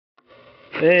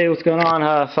Hey, what's going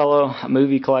on, fellow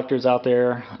movie collectors out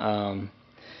there?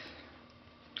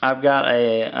 I've got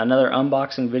another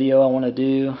unboxing video I want to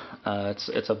do.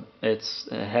 It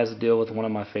has to deal with one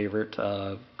of my favorite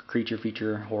creature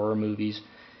feature horror movies,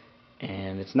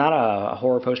 and it's not a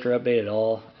horror poster update at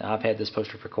all. I've had this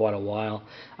poster for quite a while.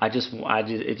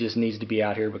 It just needs to be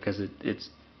out here because it's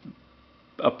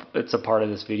a part of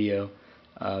this video,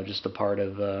 just a part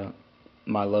of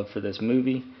my love for this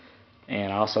movie.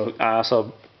 And I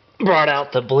also brought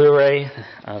out the Blu-ray.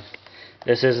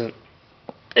 This isn't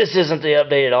the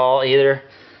update at all either.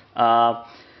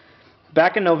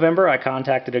 Back in November, I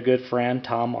contacted a good friend,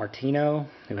 Tom Martino,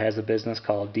 who has a business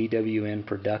called DWN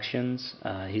Productions.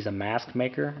 He's a mask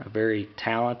maker, a very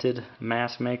talented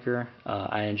mask maker.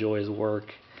 I enjoy his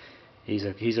work. He's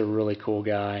a really cool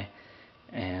guy,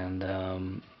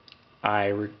 and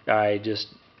I just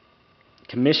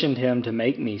commissioned him to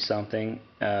make me something.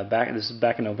 This is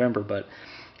back in November, but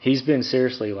he's been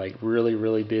seriously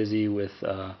really busy with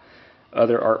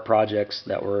other art projects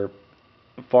that were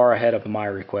far ahead of my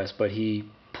request, but he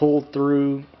pulled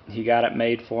through. He got it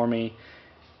made for me,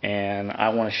 and I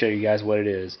want to show you guys what it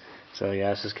is. So yeah,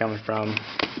 this is coming from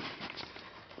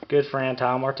good friend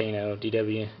Tom Martino,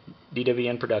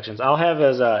 DWN Productions. I'll have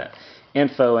his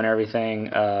info and everything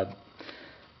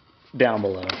down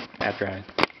below after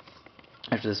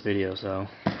this video,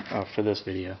 for this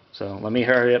video. So let me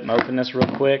hurry up and open this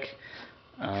real quick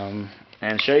and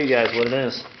show you guys what it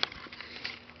is.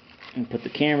 And put the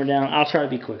camera down. I'll try to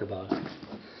be quick about it.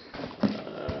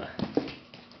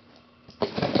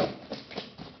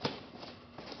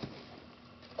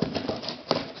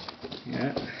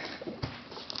 Yeah.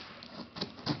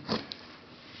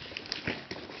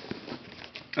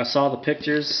 I saw the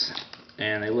pictures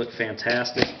and they look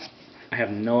fantastic. I have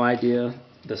no idea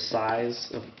the size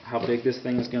of how big this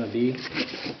thing is going to be.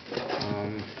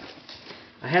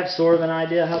 I have sort of an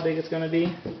idea how big it's going to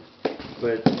be,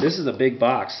 but this is a big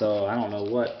box, so I don't know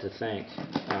what to think.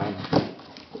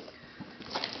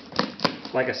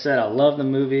 Like I said, I love the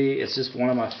movie. It's just one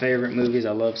of my favorite movies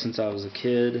I loved since I was a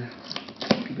kid,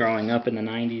 growing up in the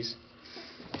 90s.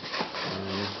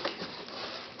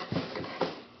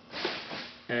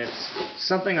 And it's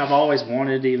something I've always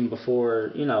wanted, even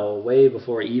before, way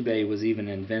before eBay was even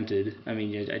invented. I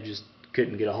mean, I just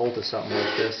couldn't get a hold of something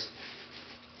like this.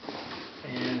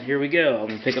 And here we go. I'm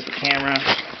going to pick up the camera.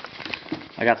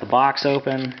 I got the box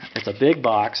open. It's a big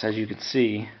box, as you can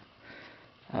see.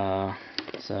 So,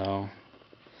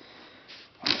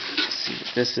 let's see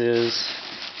what this is.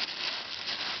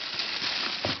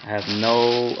 I have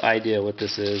no idea what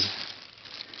this is.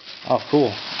 Oh,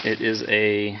 cool. It is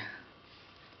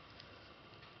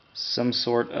some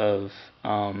sort of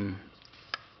a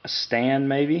stand,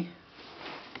 maybe.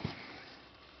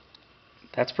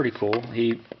 That's pretty cool.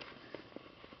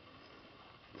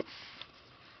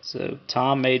 So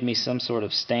Tom made me some sort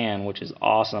of stand, which is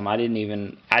awesome. I didn't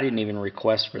even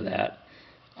request for that.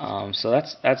 So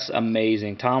that's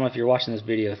amazing. Tom, if you're watching this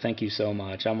video, thank you so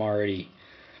much. I'm already.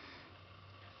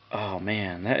 Oh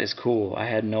man, that is cool. I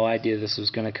had no idea this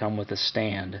was going to come with a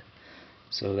stand.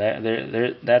 So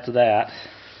that's that.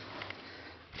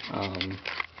 And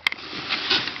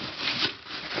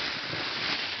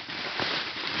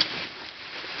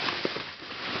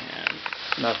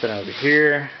nothing over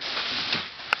here.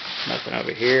 Nothing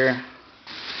over here.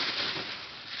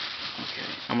 Okay,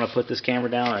 I'm gonna put this camera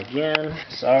down again.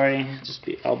 Sorry,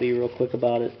 I'll be real quick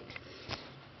about it.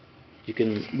 You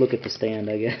can look at the stand,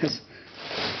 I guess,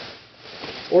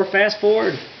 or fast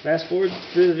forward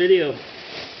through the video.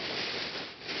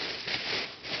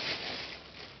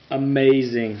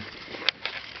 Amazing.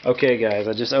 Okay, guys,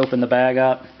 I just opened the bag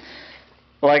up.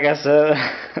 Like I said.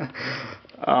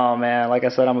 Oh man, like I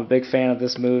said, I'm a big fan of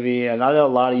this movie, and I know a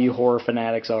lot of you horror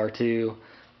fanatics are too.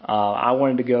 I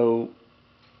wanted to go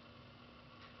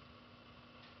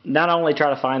not only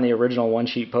try to find the original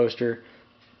one-sheet poster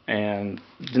and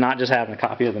not just having a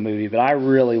copy of the movie, but I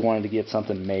really wanted to get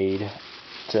something made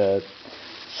to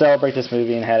celebrate this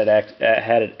movie and had it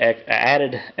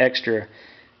added extra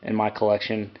in my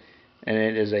collection, and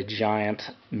it is a giant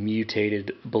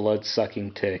mutated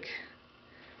blood-sucking tick.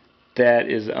 That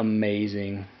is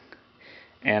amazing,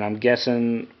 and I'm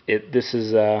guessing this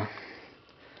is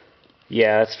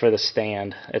yeah, it's for the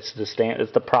stand. It's the stand.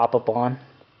 It's the prop up on,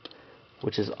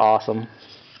 which is awesome.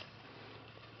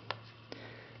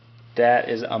 That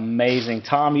is amazing,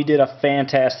 Tom. You did a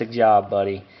fantastic job,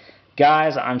 buddy.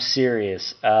 Guys, I'm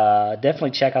serious.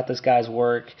 Definitely check out this guy's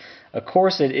work. Of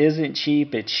course, it isn't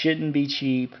cheap. It shouldn't be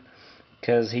cheap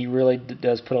because he really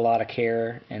does put a lot of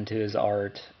care into his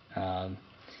art.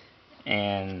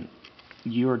 And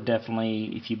you're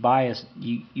definitely, if you buy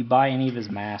you buy any of his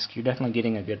masks, you're definitely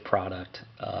getting a good product.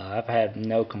 I've had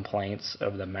no complaints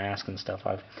over the mask and stuff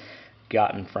I've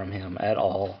gotten from him at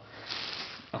all.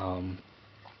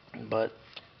 But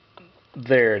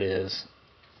there it is.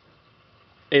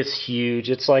 It's huge.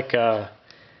 It's like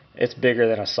it's bigger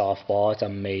than a softball. It's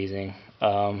amazing.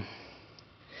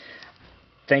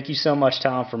 Thank you so much,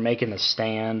 Tom, for making the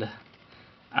stand.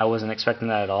 I wasn't expecting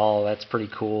that at all. That's pretty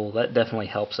cool. That definitely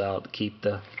helps out to keep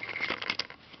the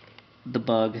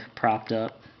bug propped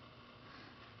up.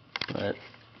 But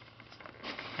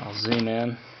I'll zoom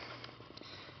in.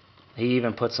 He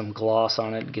even put some gloss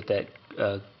on it to get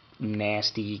that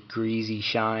nasty, greasy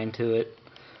shine to it.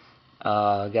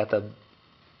 Got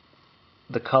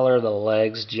the color of the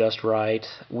legs just right.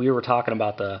 We were talking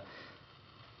about the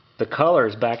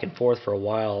colors back and forth for a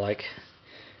while, like,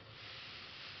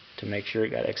 to make sure it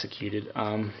got executed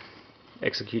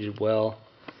well.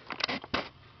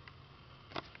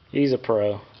 He's a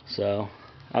pro, so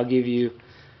I'll give you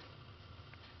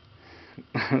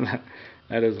that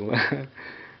is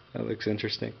that looks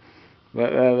interesting, but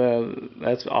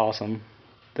that's awesome.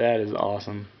 That is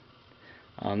awesome.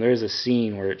 There's a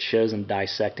scene where it shows him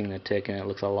dissecting the tick, and it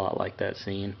looks a lot like that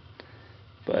scene,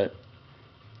 but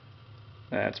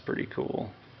that's pretty cool.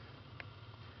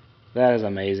 That is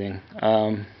amazing.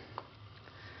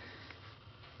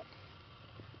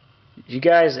 If you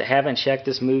guys haven't checked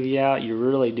this movie out, you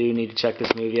really do need to check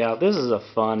this movie out. This is a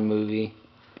fun movie.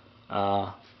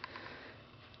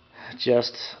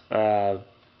 Just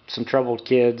some troubled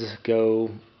kids go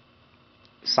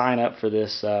sign up for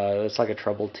this. It's like a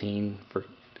troubled teen for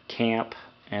camp,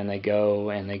 and they go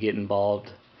and they get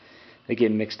involved. They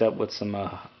get mixed up with some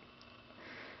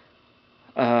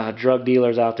drug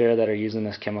dealers out there that are using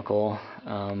this chemical,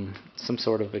 some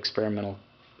sort of experimental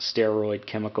steroid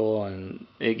chemical, and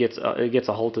it gets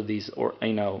a hold of these,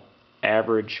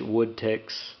 average wood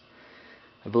ticks.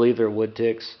 I believe they're wood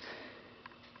ticks,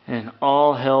 and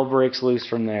all hell breaks loose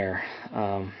from there.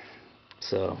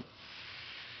 So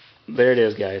there it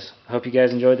is, guys. Hope you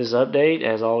guys enjoyed this update.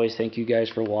 As always, thank you guys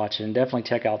for watching. Definitely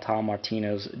check out Tom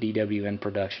Martino's DWN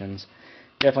Productions.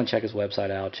 Definitely check his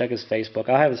website out. Check his Facebook.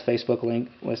 I'll have his Facebook link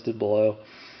listed below.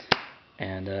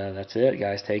 And that's it,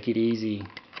 guys. Take it easy.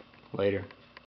 Later.